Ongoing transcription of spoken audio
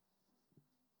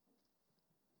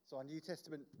So our New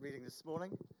Testament reading this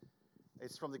morning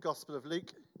is from the Gospel of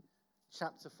Luke,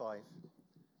 chapter 5,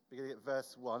 beginning at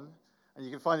verse 1. And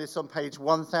you can find this on page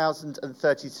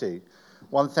 1032.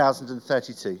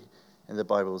 1032 in the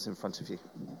Bibles in front of you.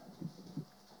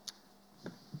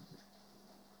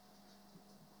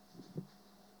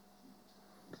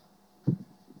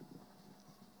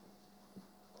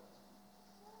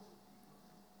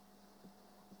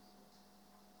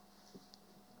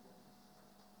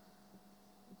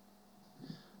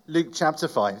 Luke chapter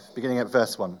 5, beginning at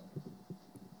verse 1.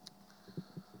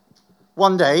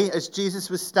 One day, as Jesus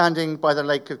was standing by the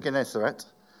lake of Gennesaret,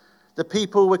 the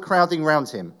people were crowding round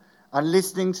him and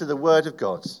listening to the word of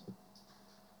God.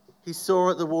 He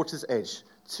saw at the water's edge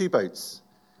 2 boats,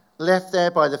 left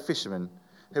there by the fishermen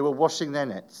who were washing their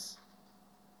nets.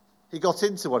 He got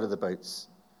into one of the boats,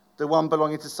 the one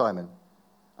belonging to Simon,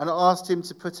 and asked him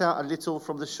to put out a little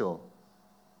from the shore.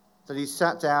 Then he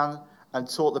sat down and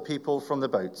taught the people from the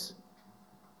boat.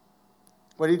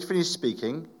 When he'd finished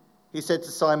speaking, he said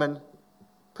to Simon,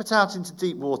 "Put out into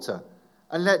deep water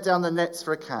and let down the nets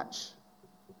for a catch."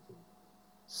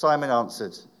 Simon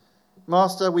answered,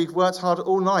 "Master, we've worked hard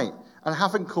all night and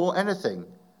haven't caught anything.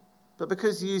 But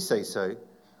because you say so,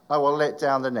 I will let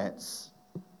down the nets."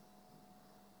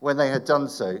 When they had done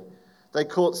so, they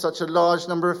caught such a large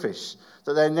number of fish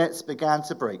that their nets began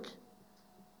to break.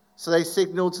 So they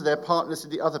signaled to their partners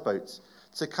in the other boats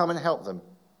to come and help them.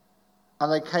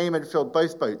 And they came and filled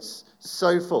both boats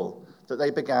so full that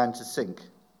they began to sink.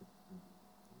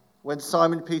 When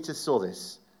Simon Peter saw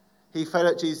this, he fell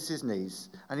at Jesus' knees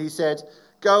and he said,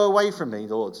 "Go away from me,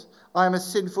 Lord, I am a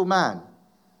sinful man."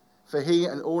 For he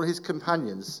and all his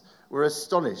companions were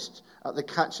astonished at the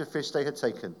catch of fish they had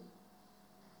taken.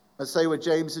 And so were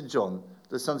James and John,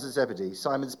 the sons of Zebedee,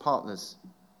 Simon's partners.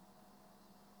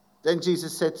 Then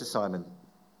Jesus said to Simon,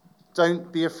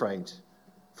 "Don't be afraid.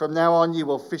 From now on you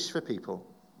will fish for people."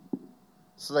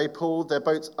 So they pulled their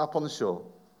boats up on the shore,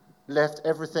 left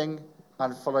everything,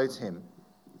 and followed him.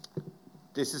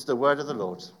 This is the word of the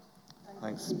Lord.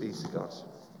 Thanks be to God.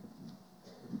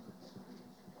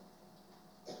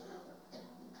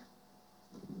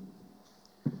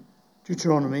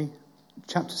 Deuteronomy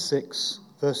chapter 6,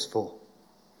 verse 4,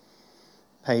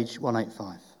 page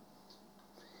 185.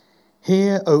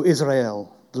 Hear, O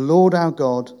Israel, the Lord our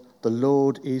God, the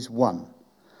Lord is one.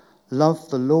 Love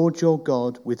the Lord your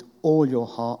God with all your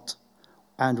heart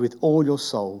and with all your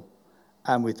soul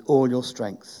and with all your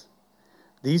strength.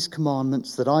 These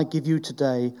commandments that I give you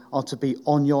today are to be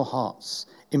on your hearts.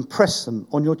 Impress them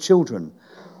on your children.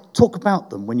 Talk about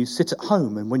them when you sit at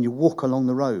home and when you walk along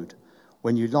the road,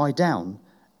 when you lie down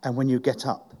and when you get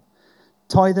up.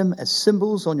 Tie them as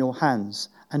symbols on your hands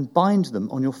and bind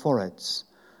them on your foreheads.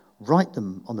 Write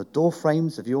them on the door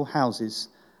frames of your houses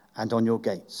and on your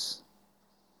gates.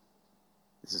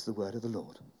 This is the word of the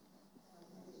Lord.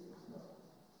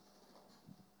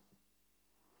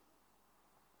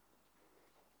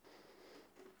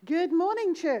 Good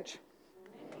morning, church.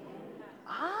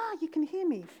 You can hear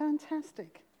me.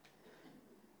 Fantastic.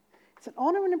 It's an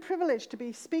honor and a privilege to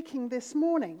be speaking this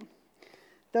morning.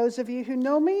 Those of you who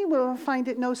know me will find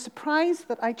it no surprise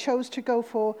that I chose to go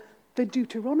for the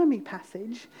Deuteronomy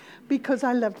passage because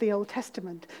I love the Old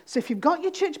Testament. So if you've got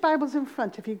your church Bibles in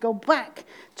front, if you go back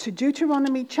to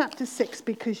Deuteronomy chapter 6,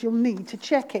 because you'll need to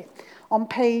check it on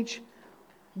page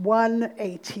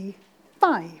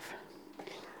 185.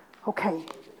 Okay,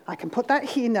 I can put that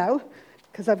here now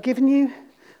because I've given you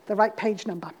the right page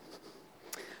number.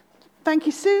 Thank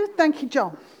you, Sue. Thank you,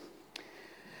 John.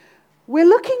 We're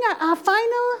looking at our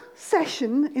final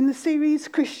session in the series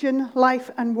Christian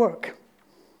Life and Work.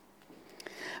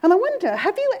 And I wonder,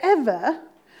 have you ever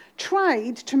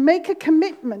tried to make a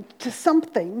commitment to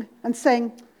something and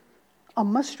saying, I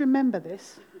must remember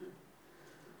this?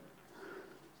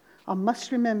 I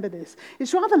must remember this.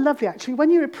 It's rather lovely, actually,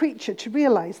 when you're a preacher to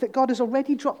realize that God has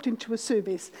already dropped into a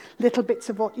service little bits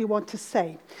of what you want to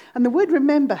say. And the word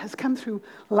remember has come through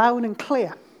loud and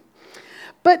clear.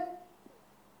 But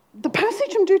the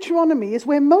passage from Deuteronomy is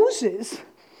where Moses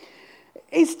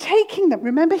is taking them.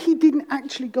 Remember, he didn't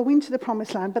actually go into the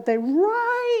promised land, but they're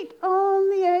right on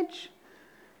the edge.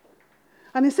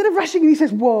 And instead of rushing in, he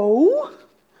says, whoa.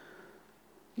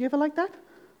 You ever like that?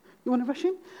 You want to rush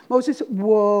in? Moses,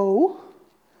 whoa,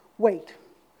 wait.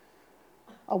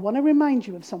 I want to remind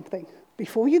you of something.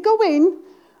 Before you go in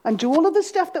and do all of the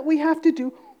stuff that we have to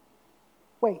do,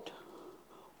 wait.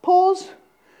 Pause,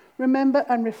 remember,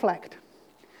 and reflect.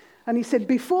 And he said,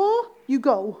 before you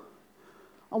go,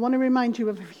 I want to remind you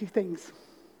of a few things.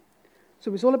 So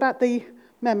it was all about the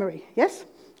memory. Yes?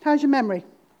 How's your memory?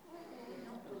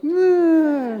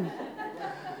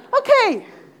 Okay.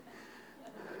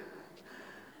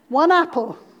 one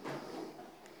apple,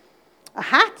 a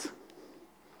hat,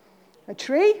 a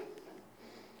tree,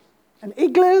 an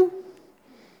igloo,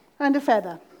 and a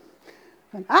feather.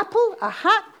 An apple, a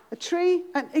hat, a tree,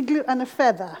 an igloo, and a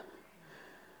feather.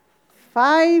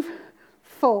 5,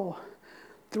 4,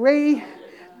 3,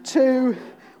 2,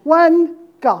 1,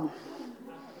 gone.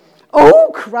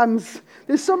 Oh, crumbs.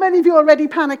 There's so many of you already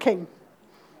panicking.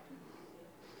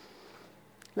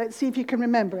 Let's see if you can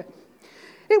remember it.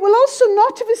 It will also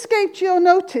not have escaped your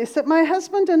notice that my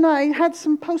husband and I had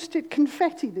some post-it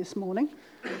confetti this morning.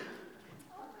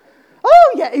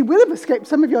 Oh, yeah, it will have escaped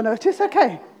some of your notice.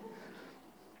 Okay.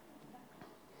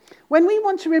 When we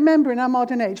want to remember in our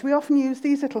modern age, we often use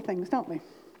these little things, don't we?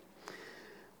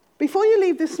 Before you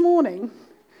leave this morning,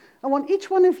 I want each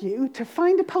one of you to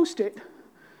find a post-it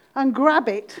and grab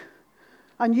it,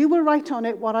 and you will write on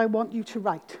it what I want you to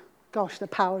write. Gosh, the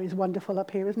power is wonderful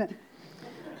up here, isn't it?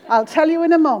 I'll tell you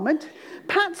in a moment.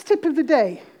 Pat's tip of the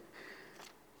day.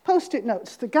 Post-it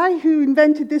notes. The guy who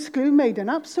invented this glue made an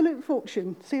absolute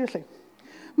fortune. Seriously.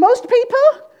 Most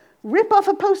people rip off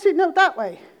a post-it note that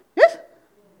way. Yes?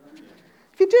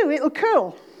 If you do, it'll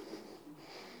curl.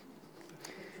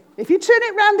 If you turn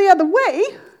it round the other way,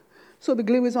 so the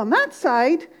glue is on that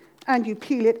side, and you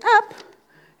peel it up,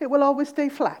 it will always stay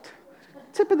flat.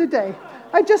 Tip of the day.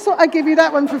 I just thought I'd give you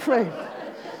that one for free.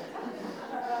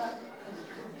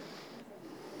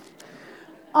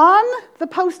 On the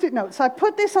post-it notes, I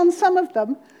put this on some of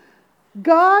them.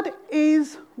 God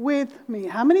is with me.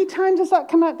 How many times has that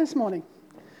come out this morning?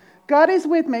 God is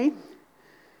with me.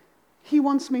 He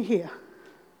wants me here.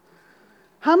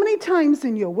 How many times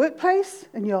in your workplace,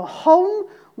 in your home,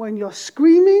 when you're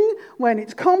screaming, when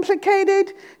it's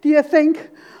complicated, do you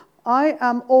think, I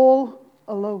am all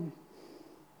alone?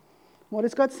 What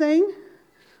is God saying?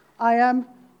 I am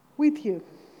with you.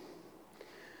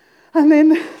 And then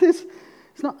this,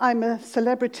 it's not I'm a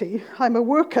celebrity, I'm a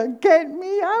worker, get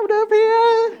me out of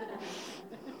here.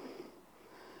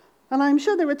 And I'm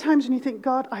sure there are times when you think,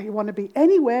 God, I want to be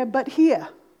anywhere but here.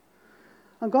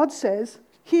 And God says,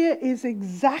 here is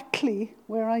exactly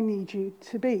where I need you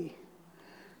to be.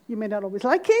 You may not always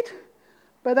like it,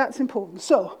 but that's important.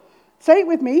 So, say it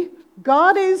with me.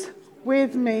 God is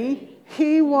with me.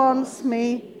 He wants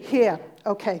me here.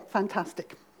 Okay,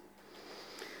 fantastic.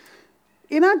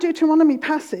 In our Deuteronomy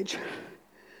passage,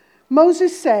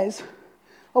 Moses says,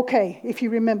 okay, if you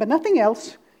remember nothing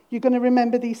else, you're going to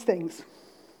remember these things.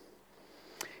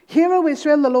 Hear, O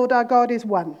Israel, the Lord our God is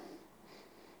one.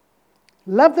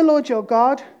 Love the Lord your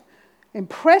God.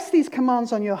 Impress these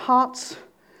commands on your hearts.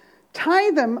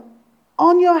 Tie them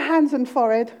on your hands and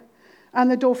forehead and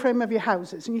the doorframe of your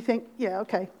houses. And you think, yeah,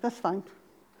 okay, that's fine.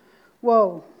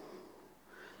 Whoa,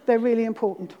 they're really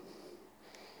important.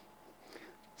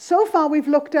 So far we've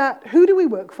looked at who do we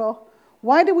work for,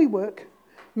 why do we work,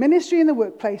 ministry in the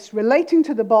workplace, relating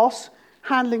to the boss,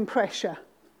 handling pressure.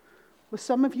 Were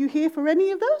some of you here for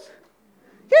any of those?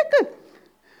 Yeah, good.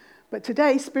 But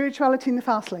today, spirituality in the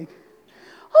fast lane.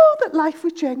 Oh, that life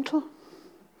was gentle.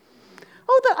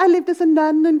 Oh, that I lived as a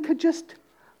nun and could just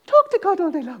talk to God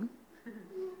all day long.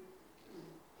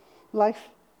 Life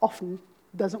often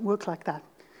doesn't work like that.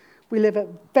 We live at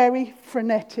very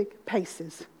frenetic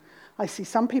paces. I see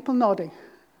some people nodding.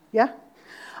 Yeah?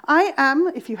 I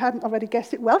am, if you hadn't already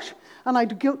guessed it, Welsh, and I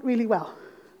do guilt really well.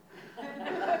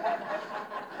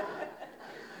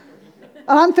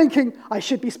 And I'm thinking, I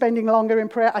should be spending longer in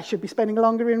prayer, I should be spending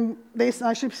longer in this, and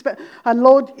I should be and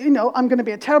Lord, you know, I'm going to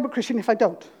be a terrible Christian if I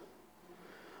don't.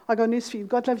 I got news for you,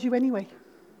 God loves you anyway.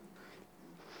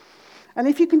 And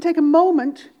if you can take a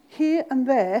moment here and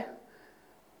there,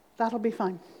 that'll be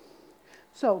fine.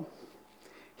 So,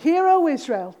 hear, O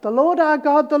Israel, the Lord our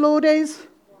God, the Lord is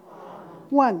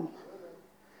one.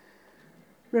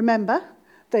 Remember,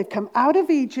 they've come out of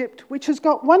Egypt, which has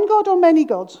got one God or many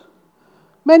gods?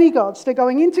 Many gods. They're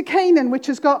going into Canaan, which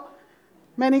has got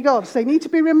many gods. They need to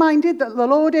be reminded that the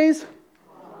Lord is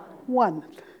one.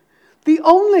 The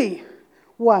only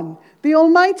one. The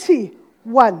Almighty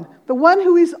one. The one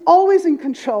who is always in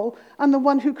control and the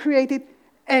one who created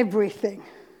everything.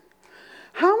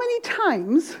 How many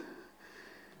times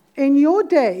in your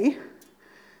day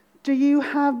do you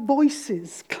have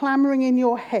voices clamoring in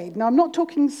your head? Now, I'm not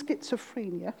talking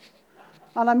schizophrenia,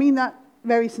 and I mean that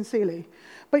very sincerely.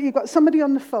 But you've got somebody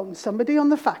on the phone, somebody on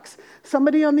the fax,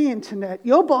 somebody on the internet,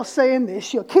 your boss saying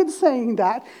this, your kids saying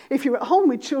that. If you're at home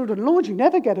with children, Lord, you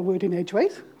never get a word in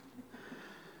edgeways.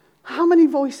 How many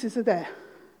voices are there?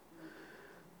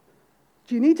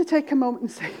 Do you need to take a moment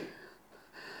and say,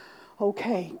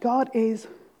 okay, God is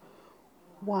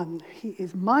one. He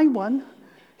is my one.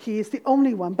 He is the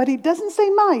only one. But it doesn't say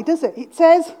my, does it? It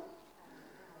says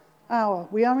hour.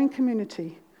 We are in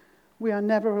community. We are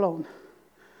never alone.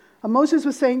 And Moses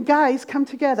was saying, guys, come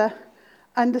together,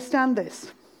 understand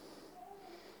this.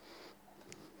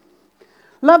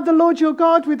 Love the Lord your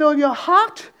God with all your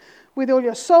heart, with all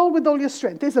your soul, with all your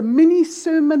strength. There's a mini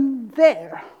sermon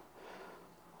there.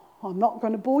 I'm not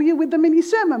going to bore you with the mini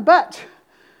sermon, but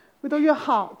with all your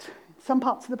heart. In some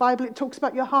parts of the Bible, it talks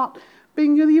about your heart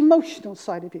being the emotional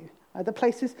side of you. Other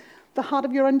places, the heart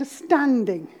of your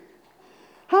understanding.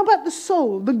 How about the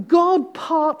soul, the God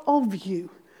part of you?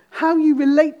 How you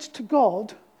relate to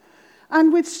God,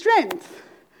 and with strength.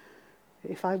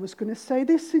 If I was going to say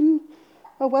this in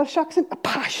a Welsh accent, a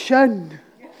passion.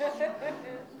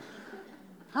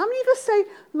 How many of us say,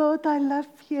 Lord, I love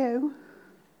you?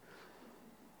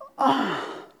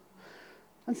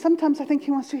 And sometimes I think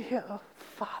he wants to hear, oh,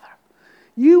 Father,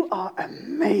 you are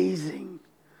amazing.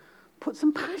 Put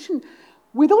some passion.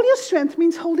 With all your strength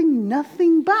means holding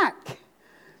nothing back.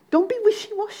 Don't be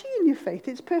wishy-washy in your faith.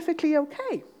 It's perfectly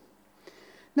okay.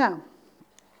 Now,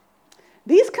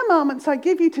 these commandments I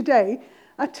give you today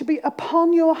are to be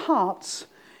upon your hearts.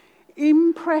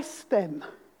 Impress them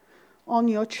on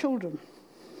your children.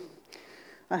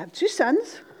 I have 2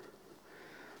 sons.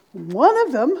 One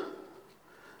of them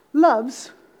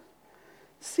loves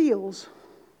seals.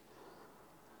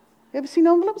 You ever seen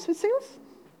envelopes with seals?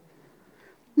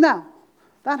 Now,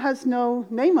 that has no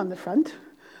name on the front.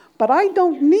 But I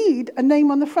don't need a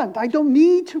name on the front. I don't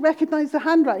need to recognize the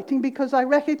handwriting because I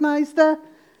recognize the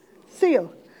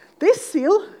seal. This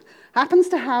seal happens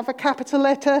to have a capital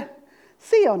letter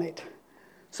C on it.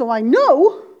 So I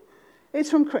know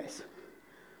it's from Chris.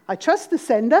 I trust the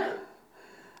sender,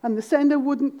 and the sender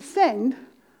wouldn't send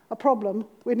a problem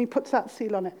when he puts that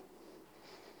seal on it.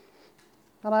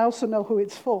 And I also know who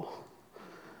it's for.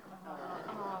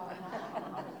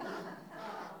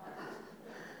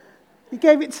 He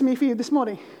gave it to me for you this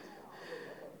morning.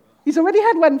 He's already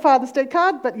had one Father's Day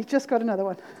card, but he's just got another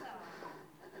one.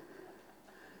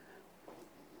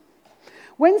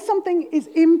 When something is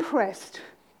impressed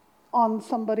on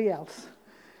somebody else,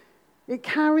 it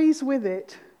carries with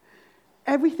it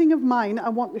everything of mine I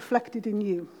want reflected in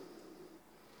you.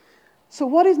 So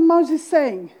what is Moses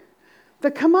saying?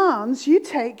 The commands you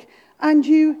take and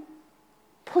you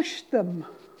push them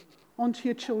onto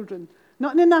your children.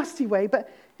 Not in a nasty way,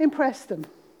 but impress them.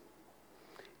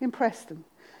 Impress them.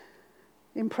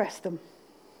 Impress them.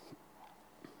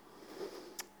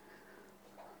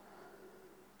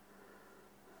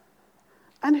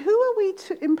 And who are we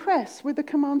to impress with the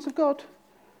commands of God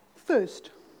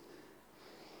first?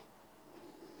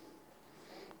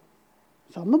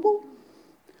 Vulnerable?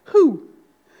 Who?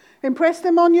 Impress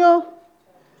them on your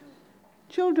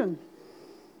children.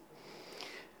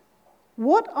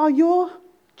 What are your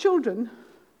children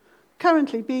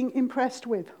currently being impressed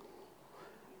with?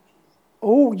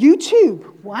 Oh,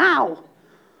 YouTube. Wow.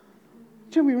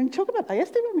 Joe, we were talking about that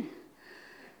yesterday, weren't we?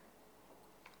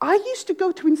 I used to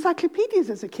go to encyclopedias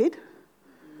as a kid.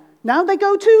 Now they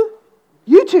go to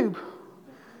YouTube.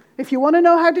 If you want to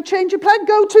know how to change a plug,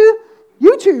 go to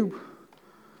YouTube.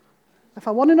 If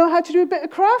I want to know how to do a bit of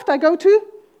craft, I go to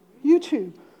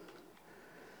YouTube.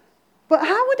 But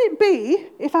how would it be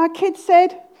if our kids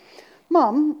said,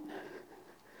 Mum,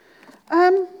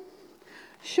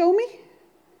 show me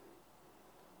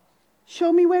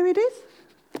where it is?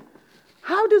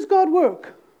 How does God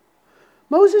work?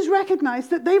 Moses recognized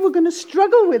that they were going to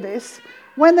struggle with this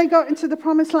when they got into the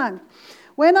Promised Land.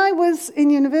 When I was in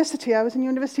university, I was in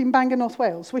university in Bangor, North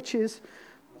Wales, which is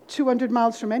 200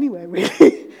 miles from anywhere,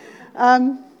 really.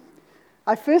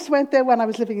 I first went there when I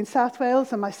was living in South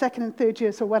Wales, and my second and third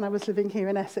years were when I was living here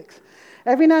in Essex.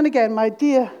 Every now and again, my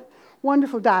dear,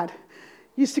 wonderful dad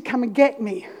used to come and get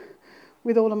me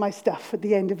with all of my stuff at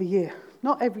the end of a year.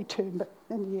 Not every term, but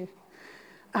end of the year.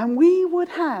 And we would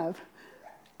have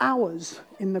hours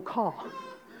in the car.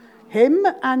 Him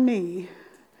and me.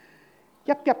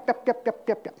 Yep.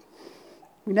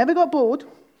 We never got bored.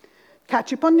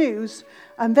 Catch up on news.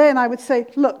 And then I would say,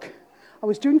 look, I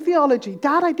was doing theology.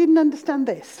 Dad, I didn't understand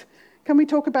this. Can we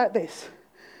talk about this?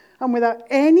 And without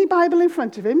any Bible in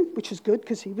front of him, which is good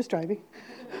because he was driving,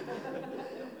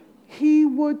 he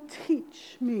would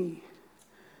teach me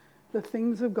the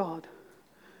things of God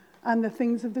and the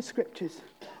things of the Scriptures.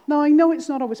 Now, I know it's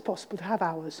not always possible to have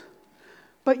hours,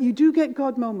 but you do get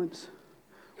God moments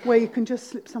where you can just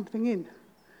slip something in.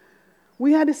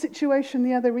 We had a situation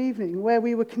the other evening where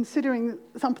we were considering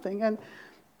something, and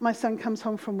my son comes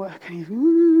home from work, and he's,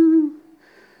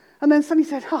 and then suddenly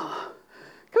said, can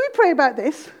we pray about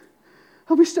this?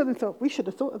 And we stood and thought, we should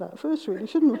have thought of that first, really,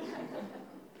 shouldn't we?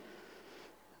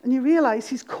 And you realize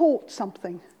he's caught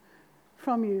something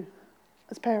from you.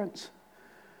 as parents?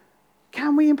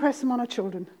 Can we impress them on our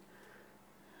children?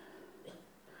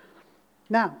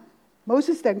 Now,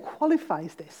 Moses then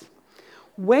qualifies this.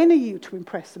 When are you to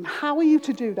impress them? How are you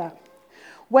to do that?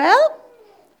 Well,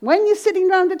 when you're sitting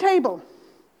around a table,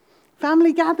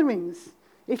 family gatherings,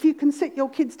 if you can sit your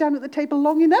kids down at the table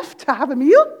long enough to have a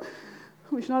meal,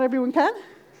 which not everyone can,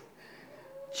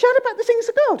 shout about the things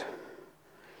of God.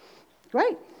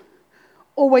 Great.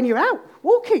 Or when you're out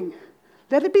walking,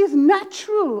 let it be as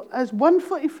natural as one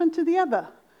foot in front of the other.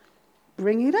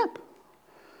 Bring it up.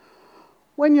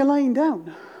 When you're lying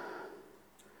down.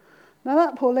 Now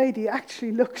that poor lady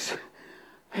actually looks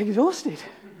exhausted.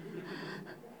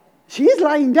 She is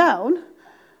lying down,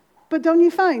 but don't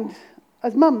you find,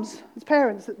 as mums, as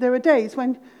parents, that there are days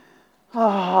when,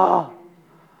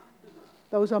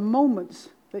 those are moments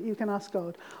that you can ask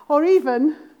God. Or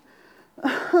even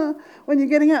when you're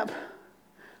getting up.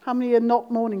 How many are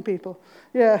not morning people?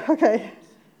 Yeah, okay.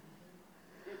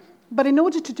 But in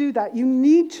order to do that, you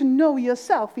need to know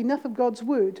yourself enough of God's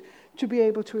word to be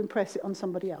able to impress it on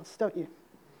somebody else, don't you?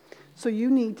 So you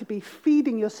need to be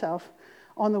feeding yourself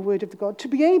on the word of God to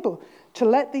be able to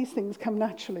let these things come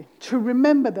naturally, to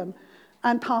remember them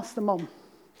and pass them on.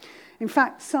 In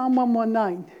fact, Psalm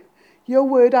 119, your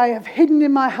word I have hidden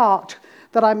in my heart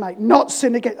that I might not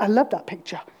sin against. I love that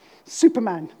picture.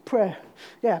 Superman prayer.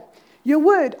 Yeah. Your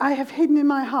word I have hidden in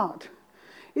my heart.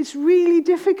 It's really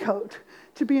difficult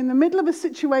to be in the middle of a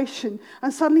situation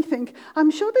and suddenly think, I'm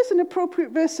sure there's an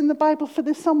appropriate verse in the Bible for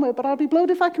this somewhere, but I'll be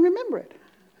blowed if I can remember it.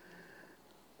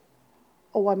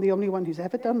 Oh, I'm the only one who's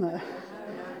ever done that.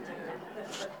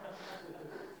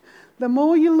 The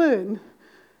more you learn,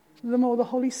 the more the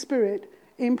Holy Spirit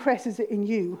impresses it in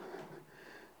you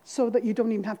so that you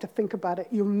don't even have to think about it.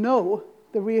 You'll know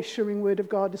the reassuring word of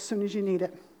God as soon as you need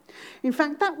it. In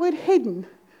fact, that word hidden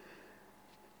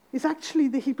is actually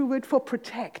the Hebrew word for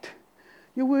protect.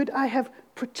 Your word I have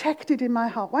protected in my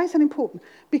heart. Why is that important?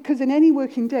 Because in any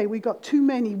working day, we've got too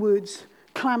many words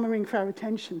clamoring for our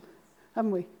attention,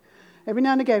 haven't we? Every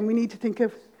now and again, we need to think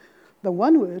of the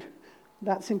one word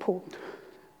that's important.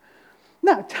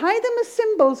 Now, tie them as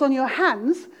symbols on your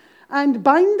hands and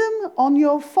bind them on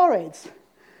your foreheads.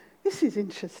 This is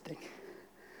interesting.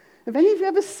 Have any of you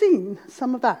ever seen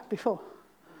some of that before?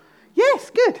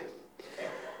 Yes, good.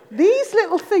 These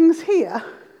little things here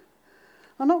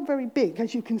are not very big,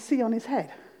 as you can see on his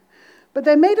head, but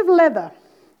they're made of leather.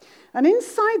 And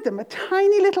inside them are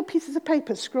tiny little pieces of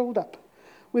paper scrolled up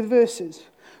with verses.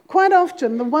 Quite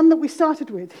often, the one that we started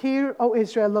with, Hear, O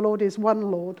Israel, the Lord is one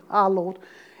Lord, our Lord,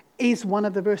 is one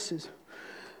of the verses.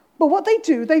 But what they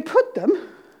do, they put them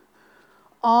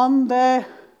on their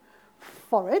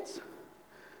foreheads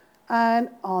and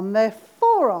on their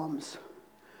forearms.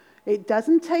 It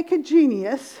doesn't take a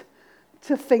genius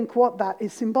to think what that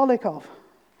is symbolic of.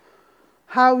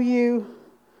 How you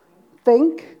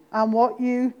think and what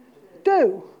you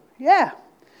do. Yeah.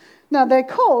 Now, they're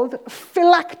called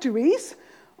phylacteries,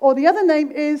 or the other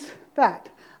name is that.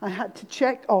 I had to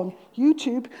check on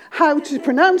YouTube how to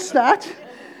pronounce that,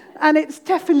 and it's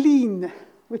tefillin,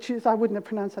 which is, I wouldn't have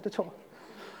pronounced that at all.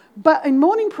 But in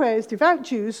morning prayers, devout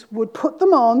Jews would put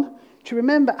them on to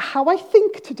remember how I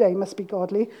think today must be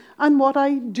godly and what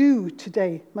I do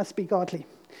today must be godly.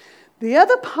 The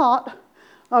other part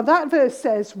of that verse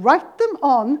says, write them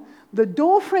on the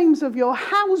door frames of your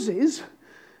houses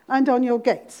and on your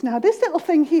gates. Now, this little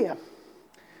thing here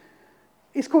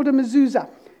is called a mezuzah.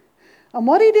 And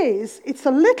what it is, it's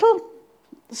a little,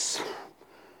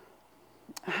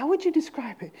 how would you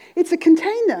describe it? It's a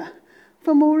container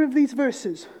for more of these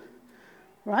verses.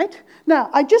 Right? Now,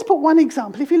 I just put one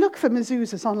example. If you look for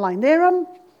mezuzahs online, there are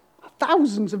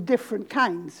thousands of different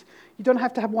kinds. You don't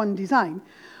have to have one design.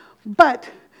 But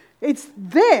it's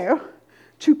there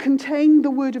to contain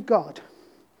the Word of God.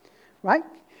 Right?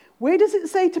 Where does it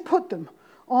say to put them?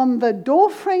 On the door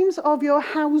frames of your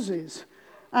houses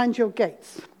and your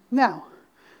gates. Now,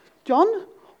 John,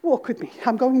 walk with me.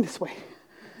 I'm going this way.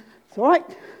 It's all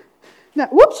right. Now,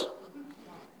 whoops.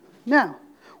 Now,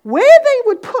 where they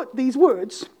would put these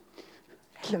words,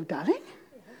 hello, darling,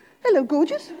 hello,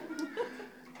 gorgeous,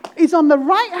 is on the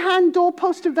right-hand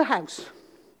doorpost of the house,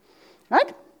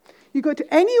 right? You go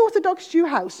to any Orthodox Jew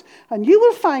house, and you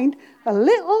will find a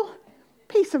little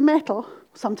piece of metal,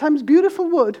 sometimes beautiful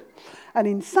wood, and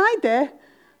inside there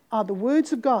are the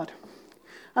words of God.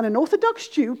 And an Orthodox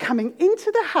Jew coming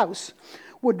into the house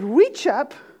would reach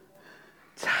up,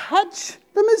 touch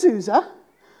the mezuzah.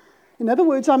 In other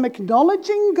words, I'm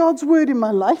acknowledging God's word in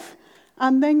my life,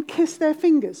 and then kiss their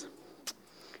fingers.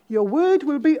 Your word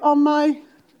will be on my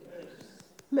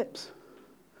lips.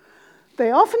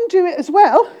 They often do it as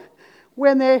well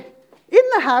when they're in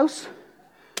the house,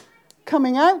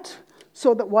 coming out,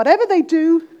 so that whatever they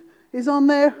do is on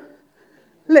their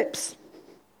lips.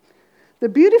 The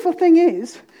beautiful thing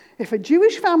is, if a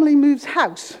Jewish family moves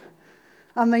house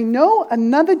and they know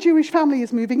another Jewish family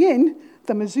is moving in,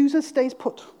 the mezuzah stays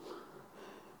put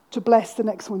to bless the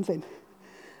next one's in.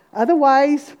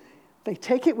 Otherwise, they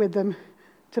take it with them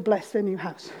to bless their new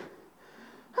house.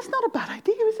 That's not a bad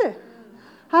idea, is it?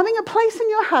 Having a place in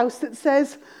your house that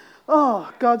says,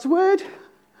 oh, God's word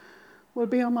will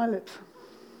be on my lips.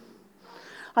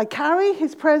 I carry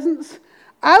his presence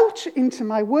out into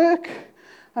my work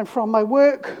and from my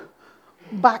work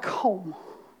back home.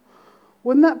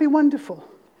 Wouldn't that be wonderful?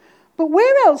 But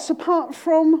where else, apart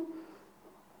from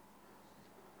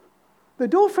the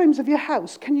door frames of your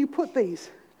house, can you put these?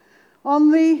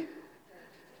 On the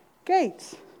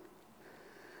gates.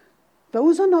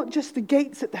 Those are not just the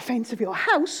gates at the fence of your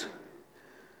house.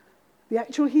 The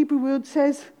actual Hebrew word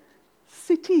says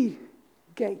city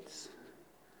gates.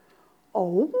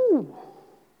 Oh,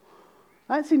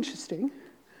 that's interesting.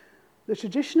 The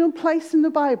traditional place in the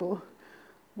Bible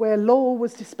where law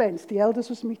was dispensed, the elders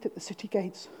was meet at the city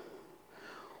gates.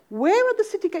 Where are the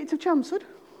city gates of Chelmsford?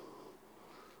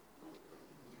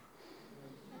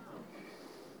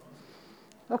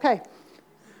 Okay.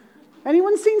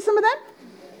 Anyone seen some of them?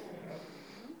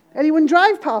 Anyone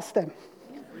drive past them?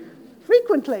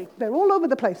 Frequently. They're all over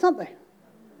the place, aren't they?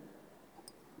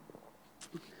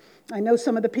 I know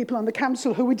some of the people on the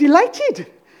council who were delighted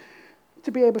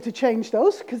to be able to change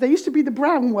those, because they used to be the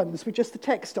brown ones with just the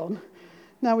text on.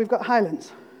 Now we've got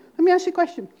Highlands. Let me ask you a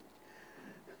question.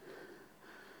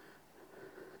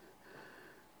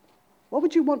 What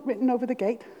would you want written over the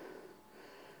gate?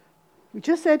 We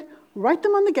just said, write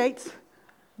them on the gates.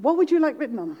 What would you like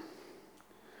written on them?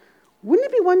 Wouldn't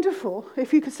it be wonderful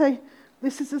if you could say,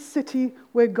 this is a city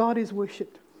where God is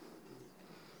worshipped?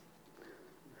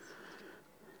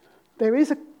 There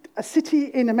is a city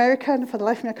in America, and for the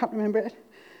life of me I can't remember it,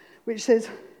 which says,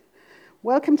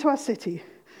 welcome to our city,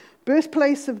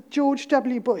 birthplace of George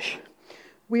W. Bush.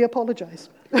 We apologize.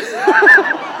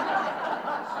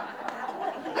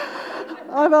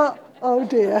 I thought, oh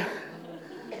dear.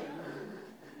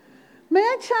 May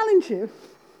I challenge you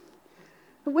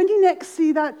that when you next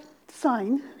see that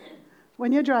sign,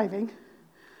 when you're driving,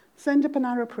 send up an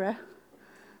arrow prayer,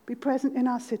 be present in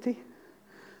our city.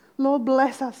 Lord,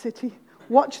 bless our city.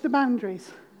 Watch the boundaries.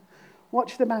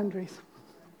 Watch the boundaries.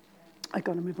 I've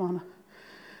got to move on.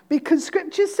 Because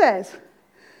Scripture says,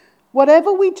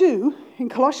 whatever we do, in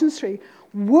Colossians 3,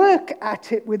 work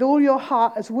at it with all your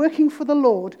heart as working for the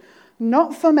Lord,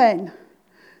 not for men,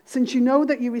 since you know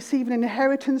that you receive an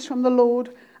inheritance from the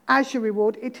Lord as your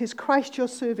reward. It is Christ you're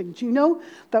serving. Do you know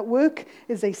that work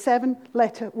is a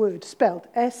 7-letter word, spelled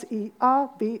S-E-R-V-I-C-E?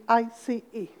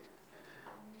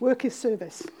 Work is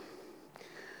service.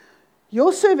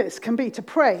 Your service can be to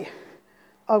pray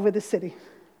over the city.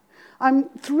 I'm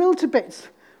thrilled to bits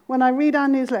when I read our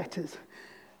newsletters,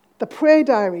 the prayer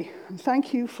diary, and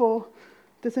thank you for,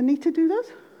 does Anita do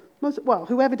those? Well,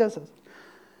 whoever does those.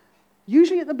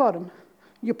 Usually at the bottom,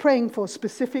 you're praying for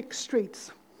specific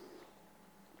streets.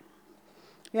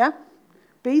 Yeah?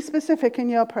 Be specific in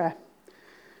your prayer.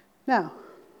 Now,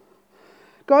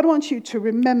 God wants you to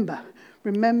remember.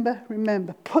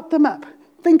 Put them up.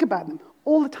 Think about them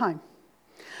all the time.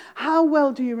 How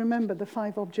well do you remember the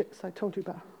 5 objects I told you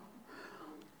about?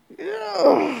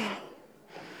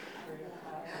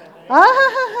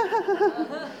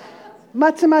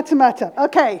 Matter.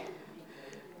 Okay.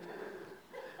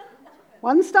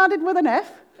 One started with an F.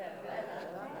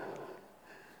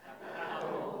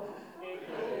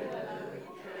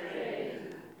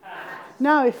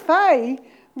 Now, if I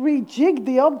rejigged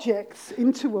the objects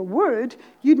into a word,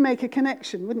 you'd make a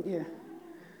connection, wouldn't you?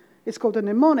 It's called a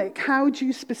mnemonic. How do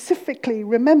you specifically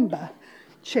remember?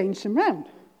 Change them round.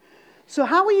 So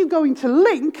how are you going to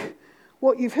link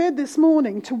what you've heard this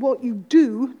morning to what you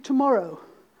do tomorrow?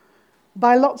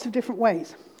 By lots of different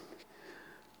ways.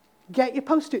 Get your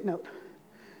post-it note.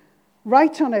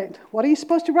 Write on it. What are you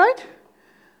supposed to write?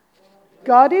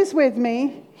 God is with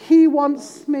me. He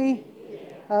wants me.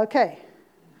 Okay.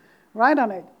 Write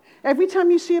on it. Every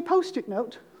time you see a post-it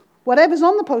note, whatever's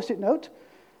on the post-it note,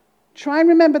 try and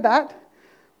remember that.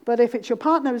 But if it's your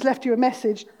partner who's left you a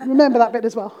message, remember that bit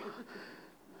as well.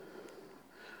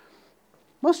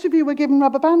 Most of you were given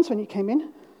rubber bands when you came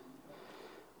in.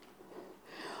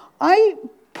 I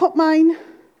put mine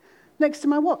next to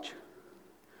my watch,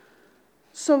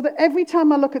 so that every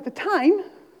time I look at the time,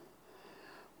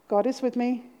 God is with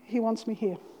me, He wants me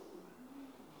here.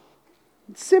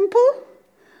 It's simple,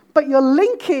 but you're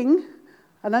linking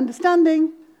an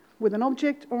understanding with an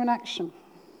object or an action.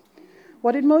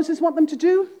 What did Moses want them to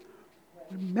do?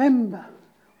 Remember.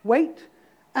 Wait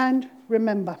and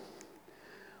remember.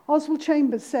 Oswald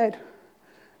Chambers said,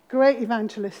 great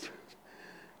evangelist,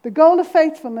 the goal of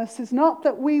faithfulness is not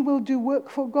that we will do work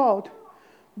for God,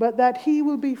 but that he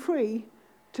will be free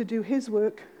to do his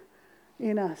work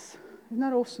in us. Isn't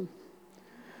that awesome?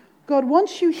 God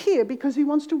wants you here because he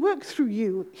wants to work through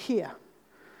you here.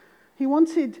 He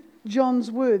wanted John's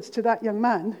words to that young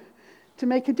man to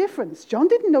make a difference. John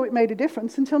didn't know it made a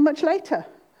difference until much later.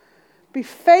 Be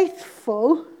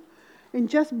faithful in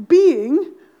just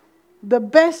being the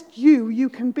best you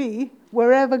can be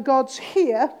wherever God's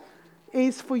here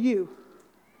is for you.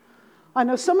 I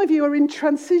know some of you are in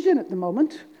transition at the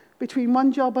moment between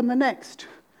one job and the next.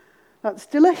 That's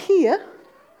still a here.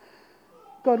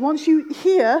 God wants you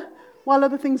here while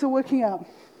other things are working out.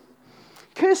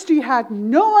 Kirsty had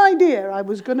no idea I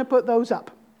was going to put those up.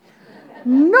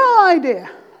 No idea.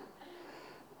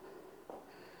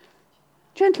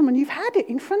 Gentlemen, you've had it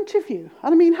in front of you.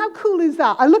 And I mean, how cool is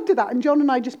that? I looked at that and John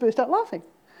and I just burst out laughing.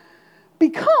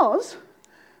 Because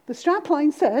the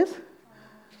strapline says,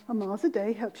 a miles a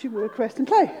day helps you work, rest and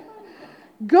play.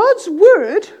 God's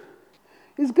word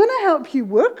is going to help you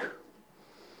work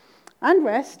and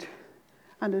rest,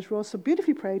 and as Ross so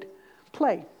beautifully prayed,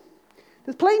 play.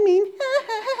 Does play mean,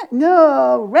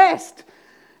 no, rest.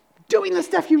 Doing the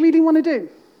stuff you really want to do.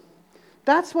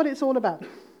 That's what it's all about.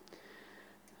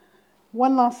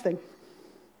 One last thing.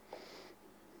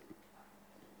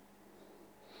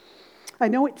 I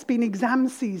know it's been exam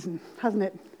season, hasn't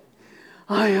it?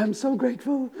 I am so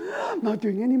grateful. I'm not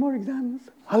doing any more exams.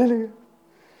 Hallelujah.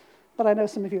 But I know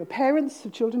some of you are parents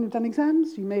of children who've done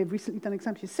exams. You may have recently done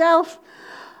exams yourself.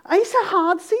 It's a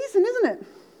hard season, isn't it?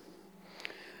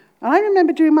 And I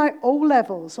remember doing my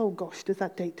O-levels. Oh gosh, does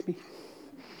that date me?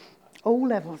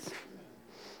 O-levels.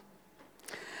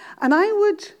 And I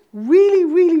would really,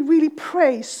 really, really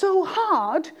pray so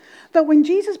hard that when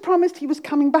Jesus promised he was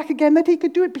coming back again, that he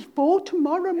could do it before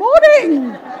tomorrow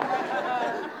morning.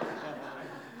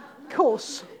 Of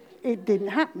course, it didn't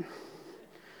happen.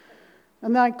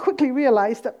 And then I quickly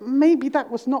realized that maybe that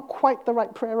was not quite the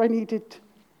right prayer I needed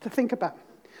to think about.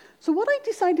 So what I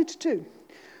decided to do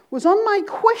was on my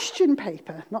question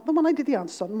paper, not the one I did the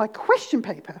answer on, my question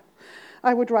paper,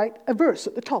 I would write a verse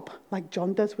at the top, like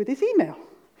John does with his email,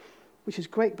 which is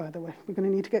great, by the way. We're going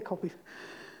to need to get copies.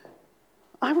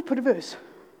 I would put a verse.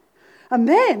 And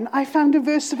then I found a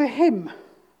verse of a hymn.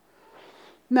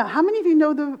 Now, how many of you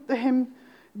know the hymn,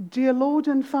 Dear Lord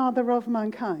and Father of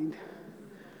Mankind?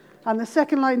 And the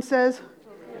second line says,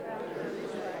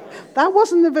 that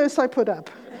wasn't the verse I put up.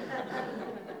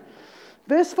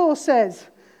 Verse 4 says,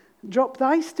 drop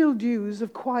thy still dews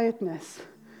of quietness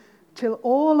till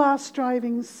all our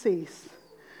strivings cease.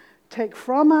 Take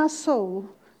from our soul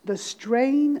the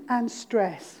strain and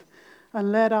stress,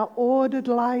 and let our ordered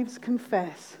lives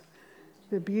confess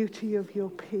the beauty of your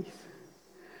peace.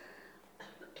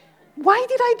 Why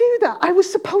did I do that? I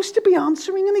was supposed to be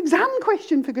answering an exam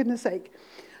question, for goodness sake.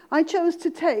 I chose to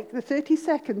take the 30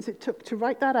 seconds it took to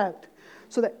write that out,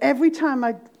 so that every time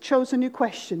I chose a new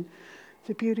question,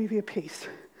 the beauty of your peace,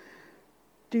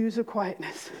 dews of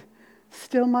quietness,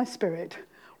 still my spirit,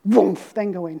 woof,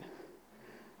 then go in.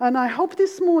 And I hope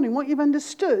this morning what you've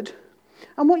understood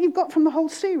and what you've got from the whole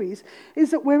series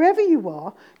is that wherever you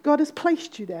are, God has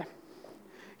placed you there.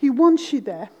 He wants you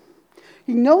there.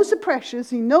 He knows the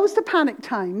pressures, he knows the panic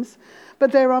times,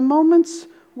 but there are moments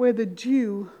where the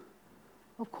dew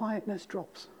of quietness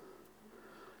drops.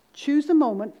 Choose the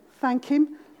moment, thank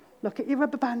him, look at your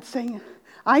rubber band saying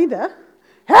either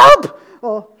help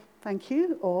or thank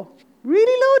you or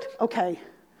really, Lord? Okay.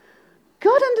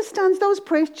 God understands those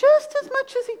prayers just as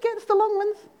much as he gets the long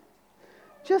ones.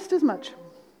 Just as much.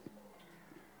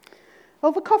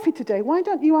 Over coffee today, why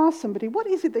don't you ask somebody, what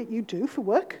is it that you do for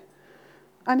work?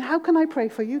 And how can I pray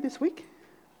for you this week?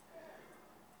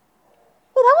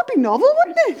 Well, that would be novel,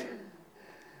 wouldn't it?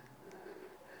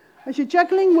 As you're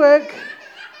juggling work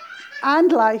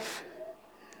and life,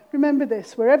 remember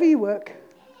this, wherever you work,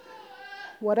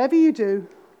 whatever you do,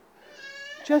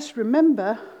 just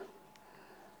remember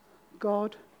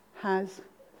God has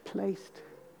placed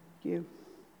you.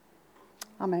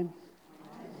 Amen.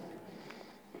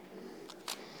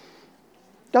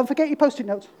 Don't forget your post-it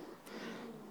notes.